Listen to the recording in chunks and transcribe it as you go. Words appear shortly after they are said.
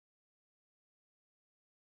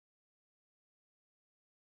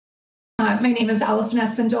My name is Allison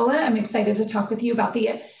Espindola. I'm excited to talk with you about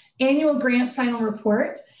the annual grant final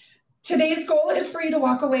report. Today's goal is for you to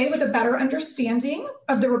walk away with a better understanding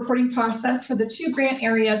of the reporting process for the two grant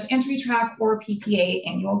areas, entry track or PPA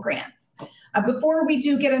annual grants. Before we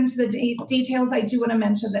do get into the details, I do want to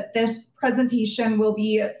mention that this presentation will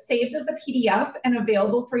be saved as a PDF and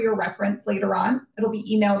available for your reference later on. It'll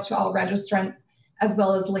be emailed to all registrants as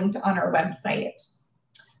well as linked on our website.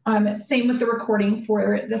 Same with the recording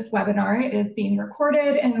for this webinar. It is being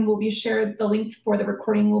recorded and will be shared. The link for the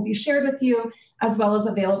recording will be shared with you as well as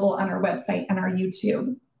available on our website and our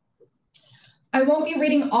YouTube. I won't be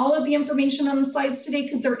reading all of the information on the slides today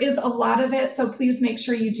because there is a lot of it, so please make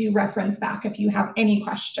sure you do reference back if you have any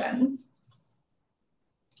questions.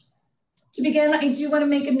 To begin, I do want to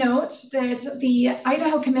make a note that the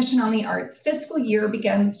Idaho Commission on the Arts fiscal year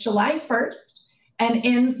begins July 1st and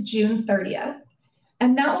ends June 30th.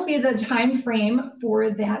 And that will be the time frame for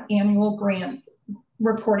that annual grants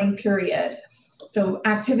reporting period. So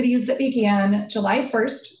activities that began July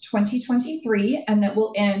 1st, 2023, and that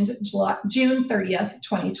will end June 30th,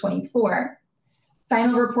 2024.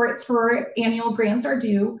 Final reports for annual grants are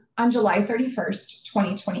due on July 31st,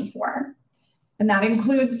 2024. And that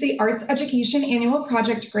includes the Arts Education Annual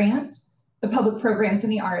Project Grant, the Public Programs in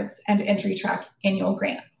the Arts, and Entry Track Annual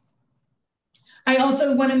Grants. I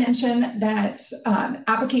also want to mention that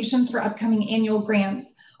applications for upcoming annual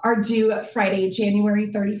grants are due Friday, January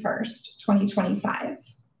 31st, 2025.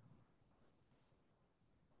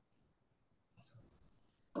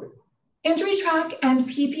 Entry Track and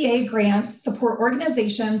PPA grants support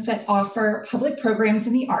organizations that offer public programs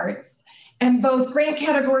in the arts, and both grant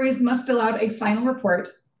categories must fill out a final report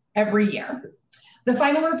every year. The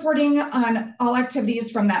final reporting on all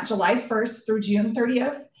activities from that July 1st through June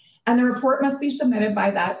 30th, and the report must be submitted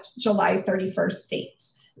by that July 31st date.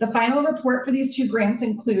 The final report for these two grants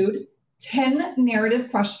include 10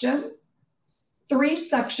 narrative questions, 3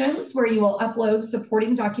 sections where you will upload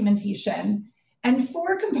supporting documentation, and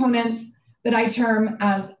 4 components that I term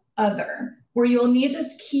as other, where you'll need to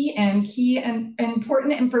key in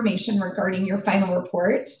important information regarding your final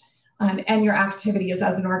report and your activities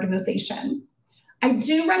as an organization. I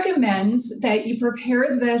do recommend that you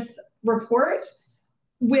prepare this report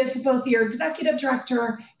with both your executive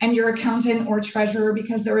director and your accountant or treasurer,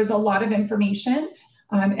 because there is a lot of information,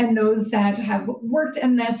 and those that have worked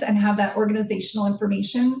in this and have that organizational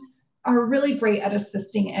information are really great at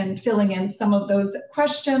assisting and filling in some of those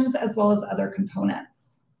questions as well as other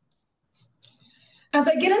components. As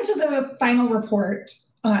I get into the final report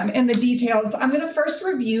and the details, I'm going to first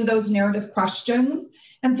review those narrative questions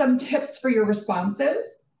and some tips for your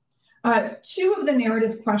responses. 2 of the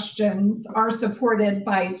narrative questions are supported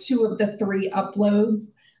by 2 of the 3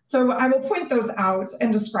 uploads. So I will point those out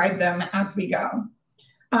and describe them as we go.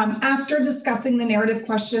 After discussing the narrative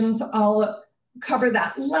questions, I'll cover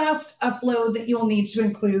that last upload that you'll need to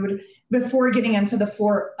include before getting into the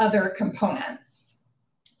 4 other components.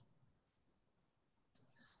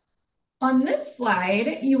 On this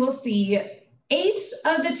slide, you will see 8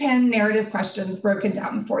 of the 10 narrative questions broken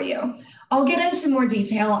down for you. I'll get into more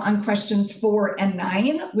detail on questions 4 and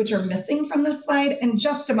 9, which are missing from this slide in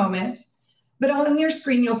just a moment. But on your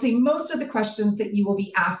screen, you'll see most of the questions that you will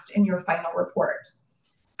be asked in your final report.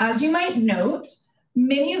 As you might note,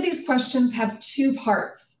 many of these questions have 2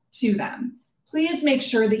 parts to them. Please make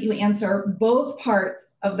sure that you answer both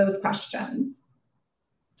parts of those questions.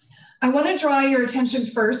 I want to draw your attention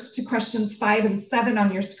first to questions 5 and 7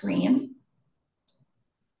 on your screen.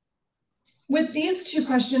 With these 2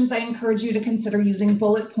 questions, I encourage you to consider using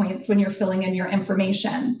bullet points when you're filling in your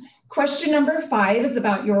information. Question number 5 is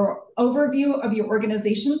about your overview of your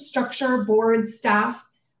organization's structure, board, staff,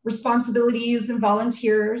 responsibilities, and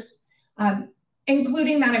volunteers.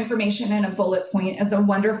 Including that information in a bullet point is a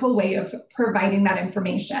wonderful way of providing that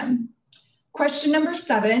information. Question number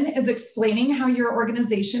 7 is explaining how your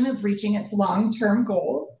organization is reaching its long-term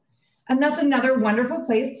goals. And that's another wonderful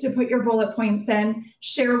place to put your bullet points in,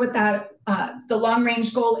 share what that the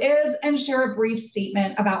long-range goal is, and share a brief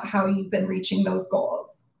statement about how you've been reaching those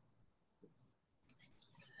goals.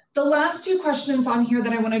 The last 2 questions on here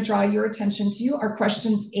that I want to draw your attention to are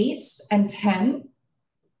questions 8 and 10.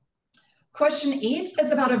 Question 8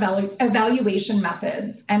 is about evaluation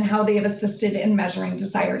methods and how they have assisted in measuring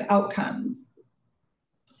desired outcomes.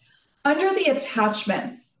 Under the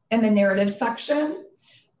attachments in the narrative section,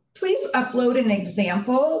 please upload an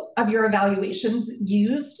example of your evaluations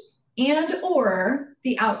used and or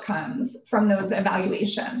the outcomes from those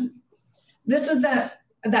evaluations. This is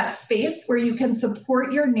that space where you can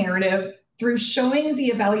support your narrative through showing the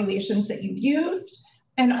evaluations that you've used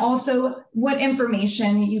and also what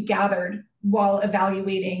information you gathered while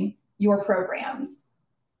evaluating your programs.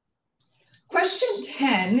 Question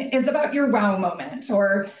 10 is about your wow moment,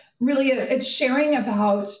 or really it's sharing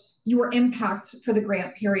about your impact for the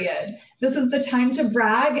grant period. This is the time to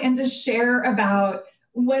brag and to share about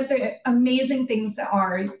what the amazing things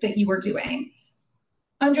are that you are doing.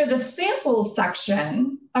 Under the samples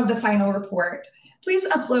section of the final report, please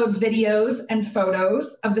upload videos and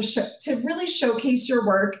photos of the show to really showcase your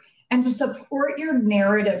work and to support your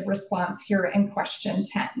narrative response here in question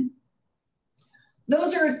 10.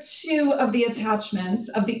 Those are 2 of the attachments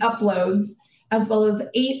of the uploads, as well as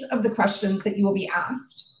 8 of the questions that you will be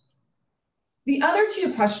asked. The other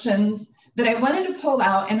 2 questions that I wanted to pull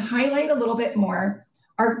out and highlight a little bit more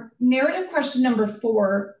are narrative question number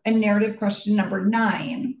 4 and narrative question number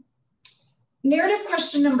 9. Narrative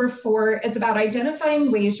question number 4 is about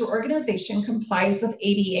identifying ways your organization complies with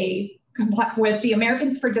ADA, with the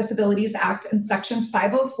Americans for Disabilities Act and Section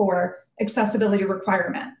 504 accessibility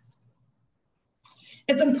requirements.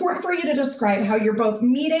 It's important for you to describe how you're both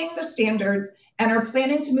meeting the standards and are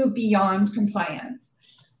planning to move beyond compliance.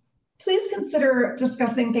 Please consider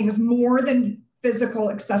discussing things more than physical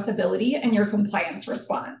accessibility in your compliance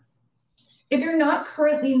response. If you're not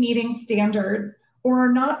currently meeting standards or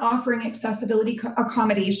are not offering accessibility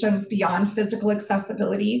accommodations beyond physical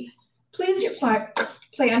accessibility, please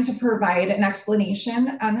plan to provide an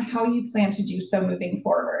explanation on how you plan to do so moving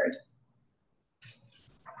forward.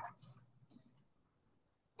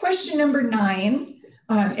 Question number 9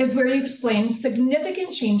 is where you explain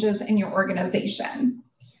significant changes in your organization.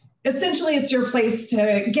 Essentially, it's your place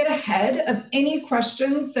to get ahead of any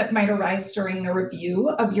questions that might arise during the review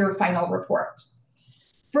of your final report.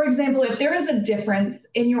 For example, if there is a difference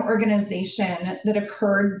in your organization that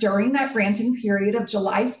occurred during that granting period of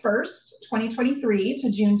July 1st, 2023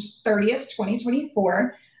 to June 30th,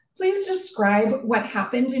 2024, please describe what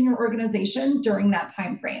happened in your organization during that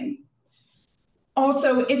time frame.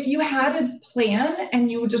 Also, if you had a plan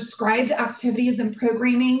and you described activities and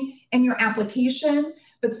programming in your application,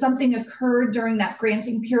 but something occurred during that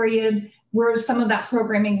granting period where some of that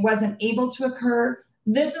programming wasn't able to occur,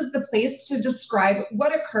 this is the place to describe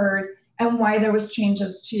what occurred and why there was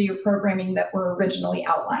changes to your programming that were originally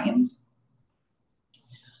outlined.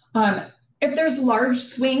 If there's large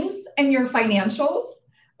swings in your financials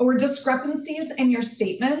or discrepancies in your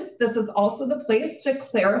statements, this is also the place to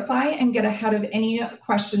clarify and get ahead of any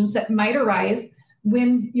questions that might arise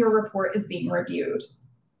when your report is being reviewed.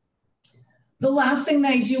 The last thing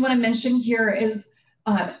that I do want to mention here is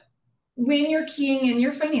when you're keying in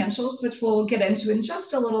your financials, which we'll get into in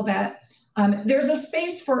just a little bit, there's a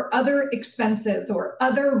space for other expenses or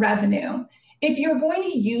other revenue. If you're going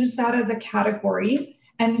to use that as a category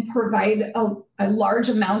and provide a large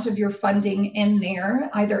amount of your funding in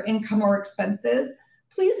there, either income or expenses,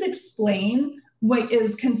 please explain what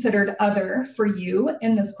is considered other for you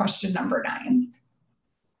in this question number 9.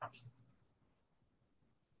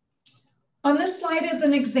 On this slide is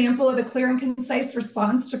an example of a clear and concise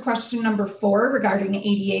response to question number 4 regarding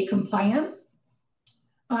ADA compliance.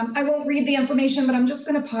 I won't read the information, but I'm just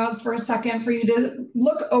going to pause for a second for you to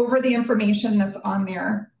look over the information that's on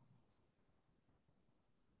there.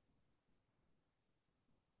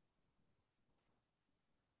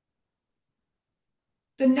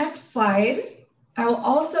 The next slide, I will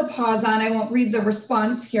also pause on. I won't read the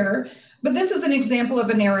response here, but this is an example of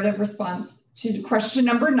a narrative response to question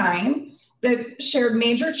number 9. That shared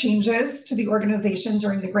major changes to the organization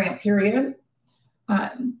during the grant period.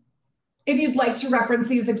 If you'd like to reference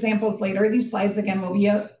these examples later, these slides again will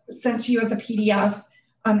be sent to you as a PDF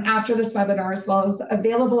after this webinar, as well as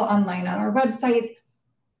available online on our website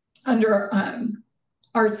under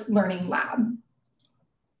Arts Learning Lab.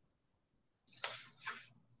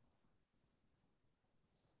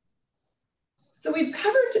 So we've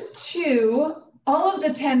covered all of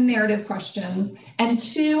the 10 narrative questions and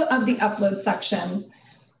 2 of the upload sections.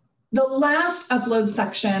 The last upload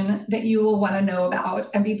section that you will want to know about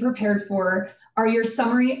and be prepared for are your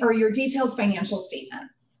summary or your detailed financial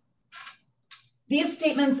statements. These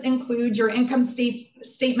statements include your income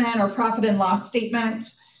statement or profit and loss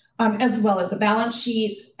statement, as well as a balance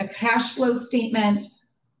sheet, a cash flow statement,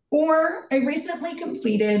 or a recently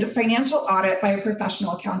completed financial audit by a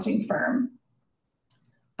professional accounting firm.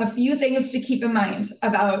 A few things to keep in mind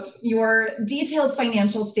about your detailed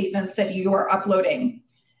financial statements that you are uploading.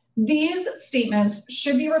 These statements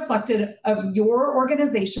should be reflective of your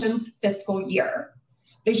organization's fiscal year.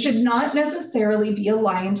 They should not necessarily be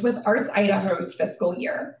aligned with Arts Idaho's fiscal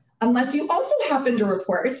year, unless you also happen to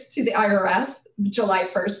report to the IRS July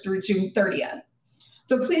 1st through June 30th.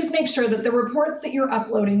 So please make sure that the reports that you're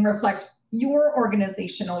uploading reflect your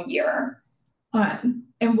organizational year.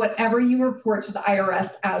 and whatever you report to the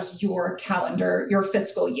IRS as your calendar, your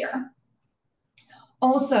fiscal year.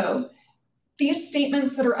 Also, these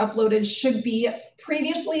statements that are uploaded should be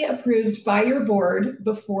previously approved by your board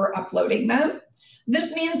before uploading them.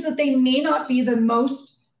 This means that they may not be the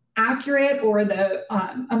most accurate or the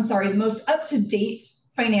most up-to-date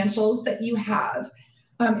financials that you have.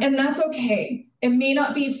 And that's okay. It may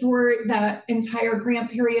not be for that entire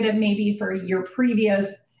grant period, it may be for a year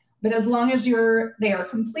previous, but as long as they are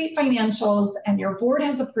complete financials and your board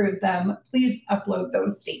has approved them, please upload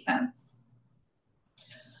those statements.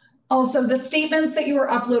 Also, the statements that you are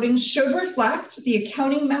uploading should reflect the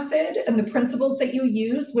accounting method and the principles that you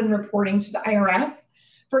use when reporting to the IRS.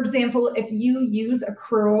 For example, if you use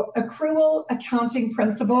accrual accounting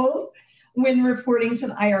principles when reporting to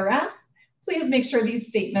the IRS, please make sure these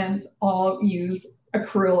statements all use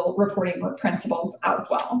accrual reporting principles as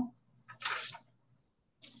well.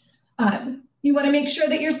 You want to make sure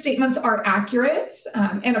that your statements are accurate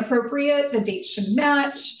and appropriate. The dates should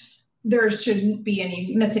match. There shouldn't be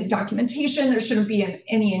any missing documentation. There shouldn't be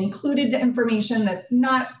any included information that's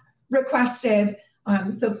not requested.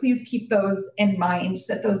 So please keep those in mind,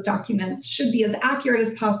 that those documents should be as accurate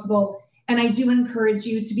as possible. And I do encourage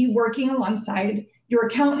you to be working alongside your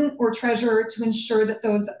accountant or treasurer to ensure that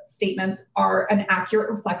those statements are an accurate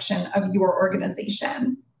reflection of your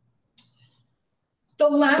organization. The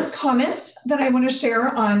last comment that I want to share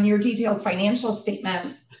on your detailed financial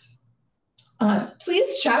statements,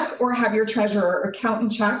 please check or have your treasurer or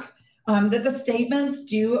accountant check that the statements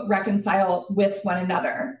do reconcile with one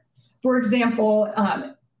another. For example,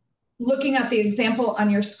 looking at the example on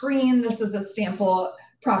your screen, this is a sample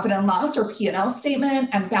profit and loss or P&L statement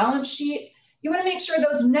and balance sheet. You want to make sure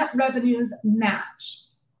those net revenues match.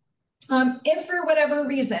 If for whatever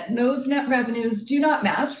reason those net revenues do not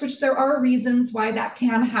match, which there are reasons why that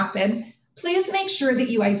can happen, please make sure that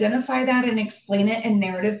you identify that and explain it in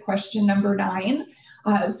narrative question number 9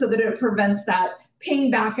 so that it prevents that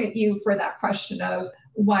ping back at you for that question of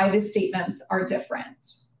why the statements are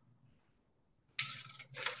different.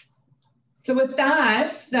 So with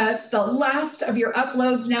that, that's the last of your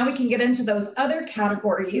uploads. Now we can get into those other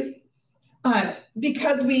categories.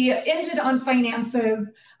 Because we ended on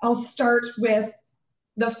finances, I'll start with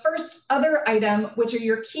the first other item, which are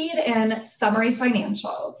your keyed in summary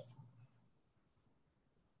financials.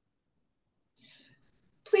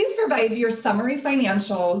 Please provide your summary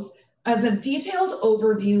financials as a detailed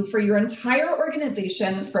overview for your entire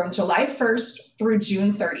organization from July 1st through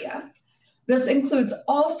June 30th. This includes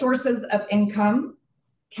all sources of income,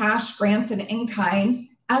 cash, grants, and in-kind,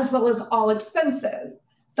 as well as all expenses,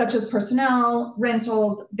 such as personnel,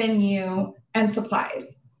 rentals, venue, and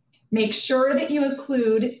supplies. Make sure that you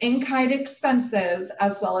include in-kind expenses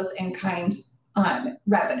as well as in-kind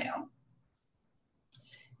revenue.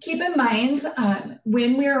 Keep in mind,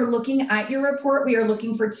 when we are looking at your report, we are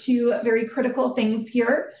looking for 2 very critical things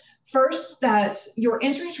here. First, that your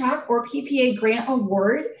entry track or PPA grant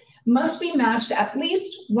award must be matched at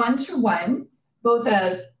least 1-to-1, both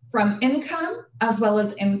as from income as well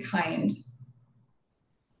as in-kind.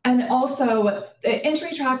 And also, the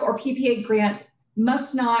entry track or PPA grant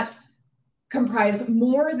must not comprise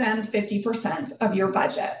more than 50% of your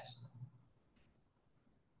budget.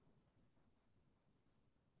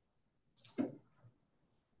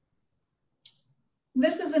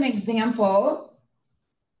 This is an example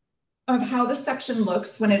of how the section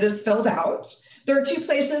looks when it is filled out. There are 2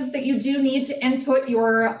 places that you do need to input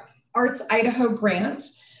your Arts Idaho grant.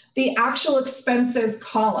 The actual expenses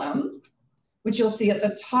column, which you'll see at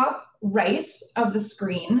the top right of the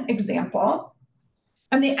screen example,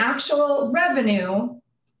 and the actual revenue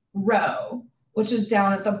row, which is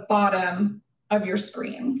down at the bottom of your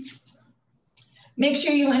screen. Make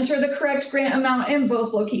sure you enter the correct grant amount in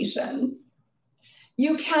both locations.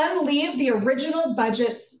 You can leave the original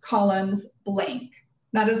budgets columns blank.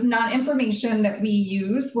 That is not information that we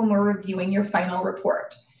use when we're reviewing your final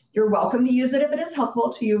report. You're welcome to use it if it is helpful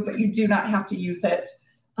to you, but you do not have to use it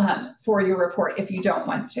for your report if you don't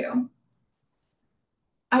want to.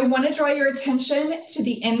 I want to draw your attention to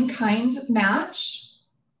the in-kind match.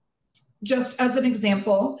 Just as an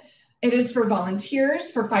example, it is for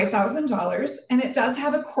volunteers for $5,000, and it does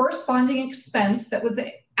have a corresponding expense that was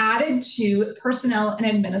added to personnel and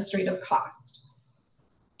administrative cost.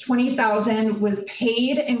 $20,000 was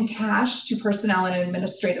paid in cash to personnel and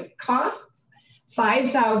administrative costs.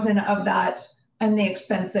 $5,000 of that and the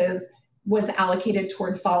expenses was allocated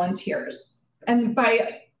towards volunteers. And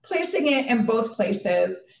by placing it in both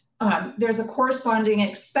places, there's a corresponding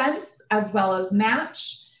expense as well as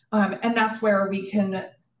match, and that's where we can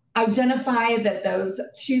identify that those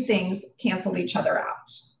two things cancel each other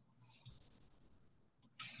out.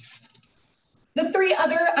 The three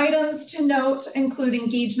other items to note include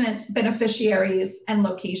engagement, beneficiaries, and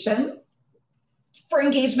locations. For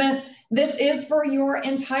engagement, this is for your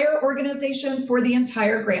entire organization for the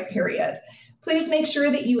entire grant period. Please make sure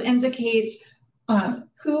that you indicate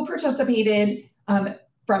who participated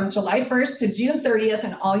from July 1st to June 30th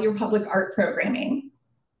in all your public art programming.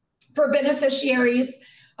 For beneficiaries,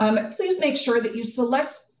 please make sure that you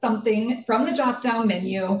select something from the drop-down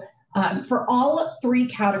menu for all three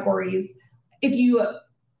categories. If you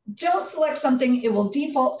don't select something, it will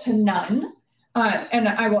default to none, and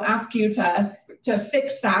I will ask you to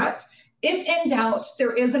fix that. If in doubt,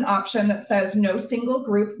 there is an option that says no single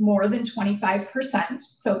group more than 25%,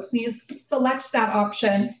 so please select that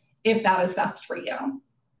option if that is best for you.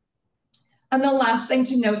 And the last thing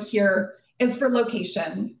to note here is for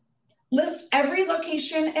locations. List every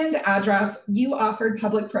location and address you offered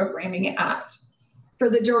public programming at for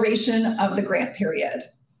the duration of the grant period.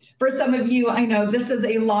 For some of you, I know this is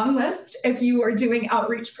a long list. If you are doing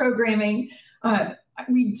outreach programming,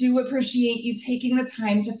 we do appreciate you taking the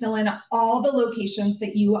time to fill in all the locations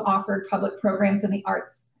that you offered public programs in the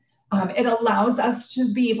arts. It allows us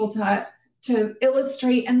to be able to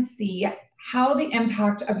illustrate and see how the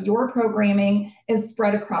impact of your programming is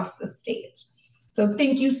spread across the state. So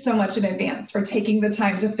thank you so much in advance for taking the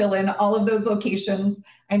time to fill in all of those locations.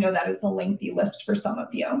 I know that is a lengthy list for some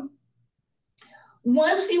of you.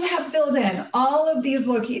 Once you have filled in all of these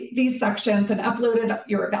sections and uploaded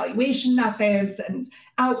your evaluation methods and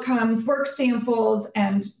outcomes, work samples,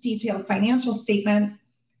 and detailed financial statements,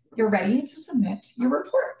 you're ready to submit your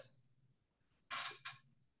report.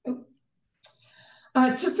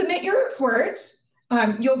 To submit your report,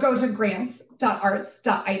 you'll go to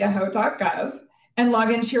grants.arts.idaho.gov and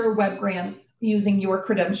log into your web grants using your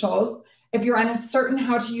credentials. If you're uncertain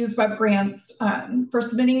how to use web grants for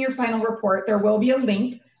submitting your final report, there will be a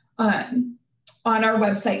link on our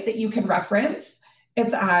website that you can reference.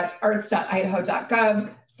 It's at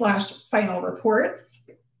arts.idaho.gov/final reports.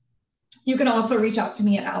 You can also reach out to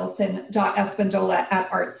me at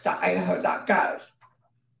allison.espandola@arts.idaho.gov.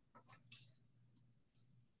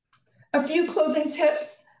 A few closing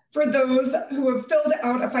tips for those who have filled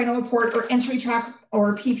out a final report or entry track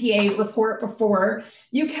or PPA report before.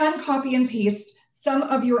 You can copy and paste some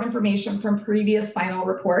of your information from previous final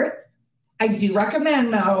reports. I do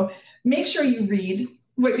recommend, though, make sure you read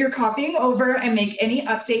what you're copying over and make any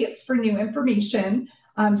updates for new information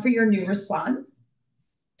for your new response.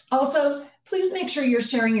 Also, please make sure you're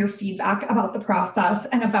sharing your feedback about the process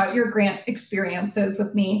and about your grant experiences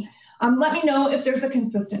with me. Let me know if there's a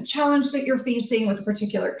consistent challenge that you're facing with a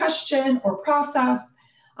particular question or process.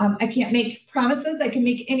 I can't make promises. I can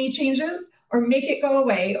make any changes or make it go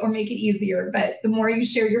away or make it easier. But the more you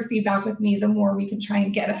share your feedback with me, the more we can try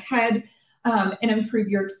and get ahead and improve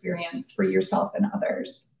your experience for yourself and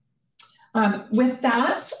others. With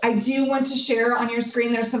that, I do want to share on your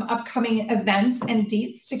screen, there's some upcoming events and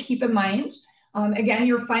dates to keep in mind. Again,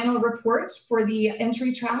 your final report for the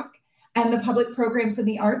entry track and the public programs in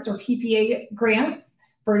the arts or PPA grants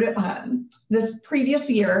for this previous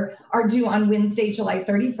year are due on Wednesday, July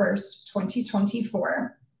 31st,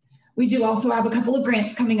 2024. We do also have a couple of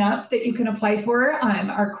grants coming up that you can apply for,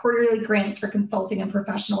 our quarterly grants for consulting and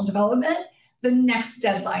professional development. The next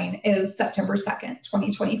deadline is September 2nd,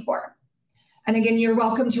 2024. And again, you're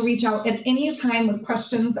welcome to reach out at any time with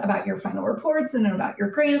questions about your final reports and about your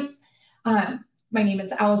grants. My name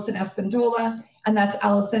is Allison Espandola, and that's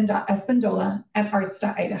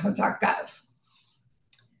allison.espandola@arts.idaho.gov.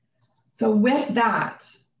 So with that,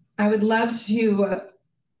 I would love to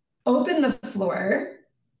open the floor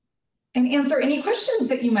and answer any questions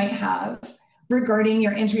that you might have regarding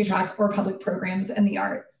your entry track or public programs in the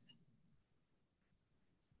arts.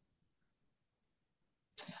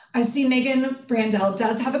 I see Megan Brandel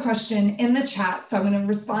does have a question in the chat, so I'm going to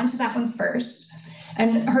respond to that one first.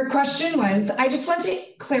 And her question was, I just want to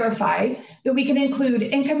clarify that we can include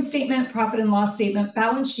income statement, profit and loss statement,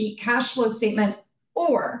 balance sheet, cash flow statement,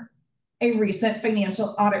 or a recent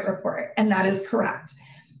financial audit report. And that is correct.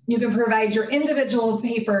 You can provide your individual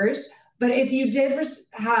papers, but if you did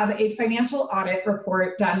have a financial audit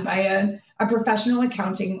report done by a professional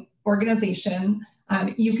accounting organization,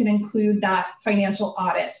 you can include that financial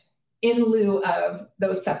audit in lieu of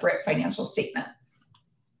those separate financial statements.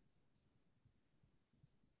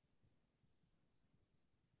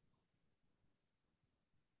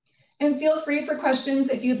 And feel free for questions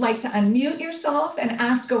if you'd like to unmute yourself and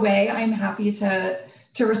ask away. I'm happy to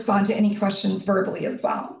respond to any questions verbally as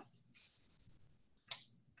well.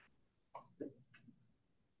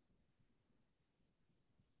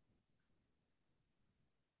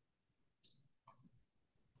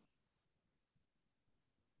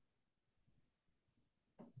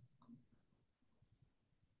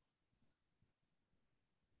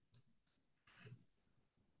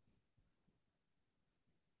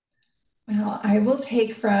 Well, I will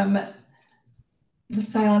take from the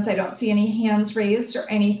silence. I don't see any hands raised or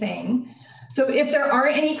anything. So if there are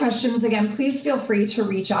any questions, again, please feel free to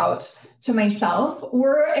reach out to myself,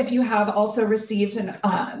 or if you have also received an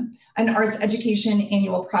arts education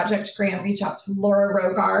annual project grant, reach out to Laura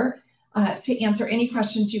Rogar to answer any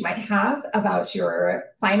questions you might have about your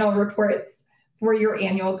final reports for your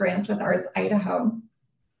annual grants with Arts Idaho.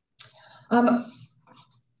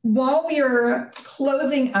 While we are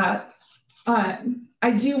closing up,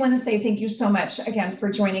 I do want to say thank you so much again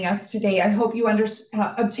for joining us today. I hope you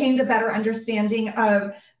obtained a better understanding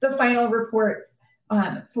of the final reports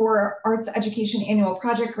for Arts Education Annual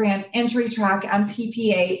Project Grant, Entry Track, and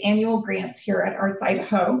PPA annual grants here at Arts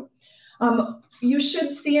Idaho. You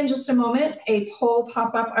should see in just a moment a poll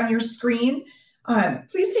pop up on your screen.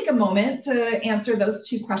 Please take a moment to answer those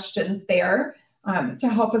 2 questions there to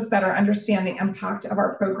help us better understand the impact of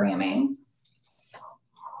our programming.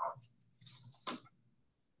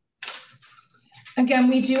 Again,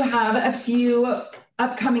 we do have a few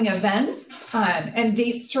upcoming events and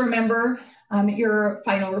dates to remember. Your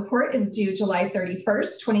final report is due July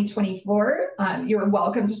 31st, 2024. You're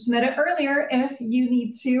welcome to submit it earlier if you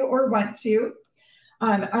need to or want to.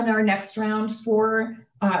 On our next round for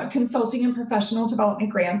consulting and professional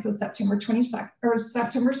development grants is September 2nd,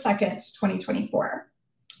 2024.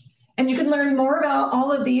 And you can learn more about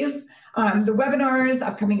all of these, the webinars,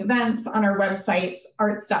 upcoming events on our website,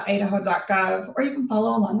 arts.idaho.gov, or you can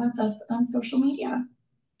follow along with us on social media.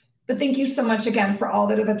 But thank you so much again for all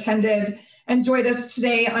that have attended and joined us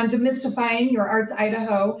today on Demystifying your Arts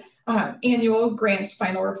Idaho annual grant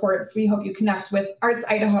final reports. We hope you connect with Arts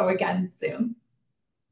Idaho again soon.